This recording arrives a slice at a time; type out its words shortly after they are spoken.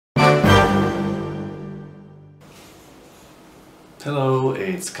Hello,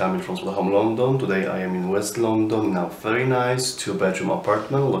 it's Kamil from Spotahome London. Today I am in West London in a very nice 2-bedroom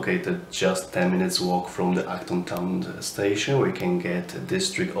apartment located just 10 minutes walk from the Acton Town station where you can get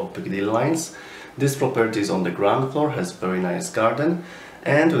District or Piccadilly lines. This property is on the ground floor, has very nice garden,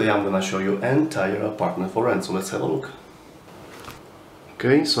 and today I'm gonna show you entire apartment for rent, so let's have a look.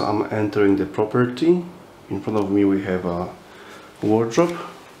 Okay, so I'm entering the property. In front of me we have a wardrobe.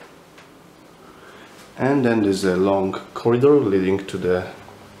 And then there's a long corridor leading to the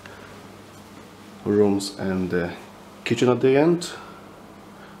rooms and the kitchen at the end.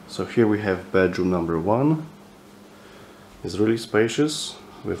 So here we have bedroom number 1. It's really spacious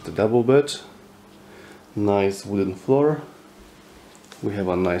with the double bed, nice wooden floor. We have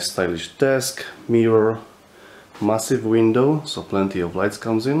a nice stylish desk, mirror, massive window, so plenty of lights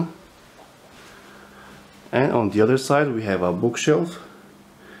comes in. And on the other side we have a bookshelf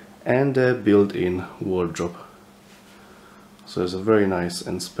and a built-in wardrobe. So it's a very nice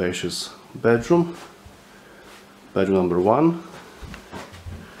and spacious bedroom. Bedroom number 1.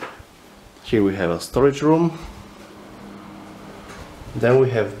 Here we have a storage room. Then we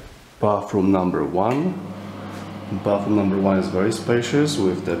have bathroom number 1. Bathroom number 1 is very spacious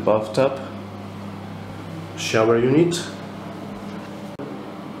with the bathtub, shower unit,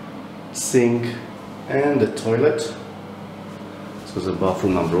 sink and the toilet. So the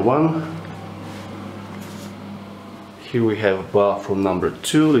bathroom number 1. Here we have bathroom number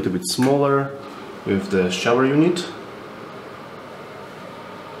 2, a little bit smaller, with the shower unit,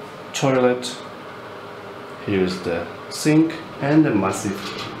 toilet. Here's the sink and a massive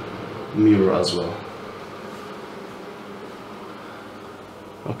mirror as well.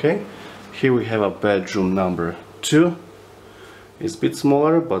 Okay, here we have a bedroom number 2. It's a bit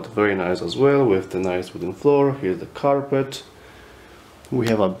smaller but very nice as well, with the nice wooden floor. Here's the carpet. We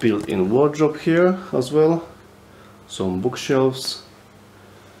have a built-in wardrobe here as well, some bookshelves,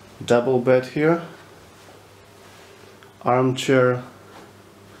 double bed here, armchair,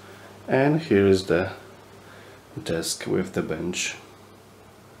 and here is the desk with the bench.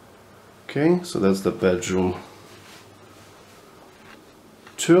 Okay, so that's the bedroom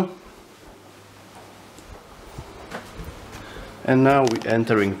 2. And now we're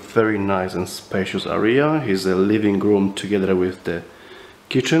entering very nice and spacious area. Here's a living room together with the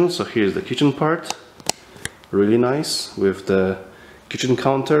kitchen. So here's the kitchen part, really nice with the kitchen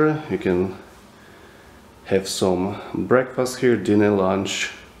counter. You can have some breakfast here, dinner,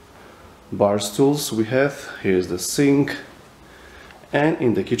 lunch, bar stools we have. Here's the sink, and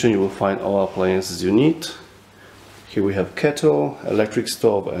in the kitchen you will find all appliances you need. Here we have kettle, electric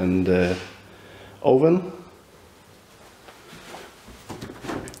stove and oven.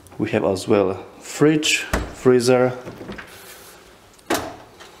 We have as well fridge, freezer.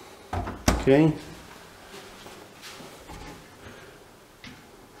 Okay,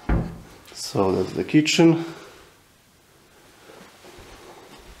 so that's the kitchen.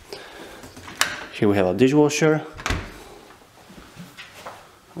 Here we have a dishwasher.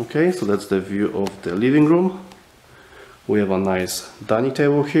 Okay, so that's the view of the living room. We have a nice dining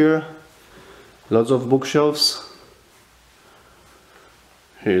table here, lots of bookshelves.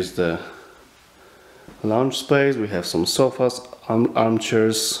 Here's the lounge space. We have some sofas,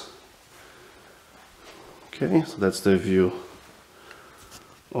 armchairs. Okay, so that's the view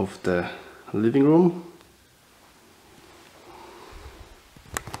of the living room.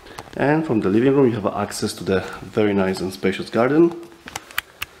 And from the living room you have access to the very nice and spacious garden.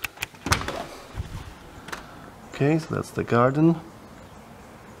 Okay, so that's the garden.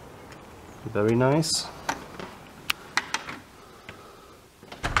 Very nice.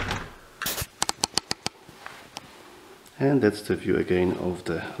 And that's the view again of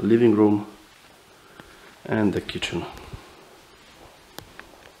the living room and the kitchen.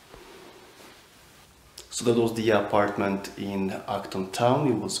 So that was the apartment in Acton Town.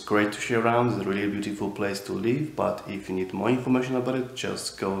 It was great to show around. It's a really beautiful place to live, but if you need more information about it,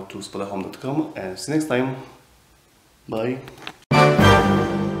 just go to spotahome.com and see you next time. Bye.